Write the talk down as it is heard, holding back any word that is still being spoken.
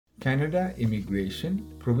Canada Immigration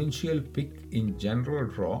Provincial pick in general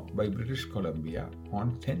draw by British Columbia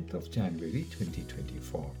on 10th of January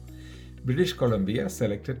 2024. British Columbia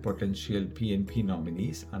selected potential PNP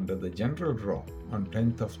nominees under the general draw on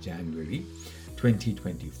 10th of January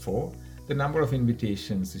 2024. The number of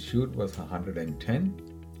invitations issued was 110.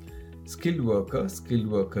 Skilled worker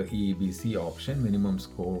EEBC option, minimum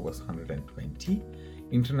score was 120.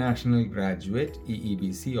 International graduate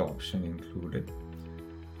EEBC option included.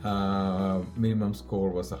 Minimum score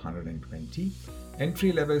was 120.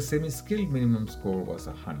 Entry-level semi-skilled minimum score was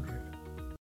 100.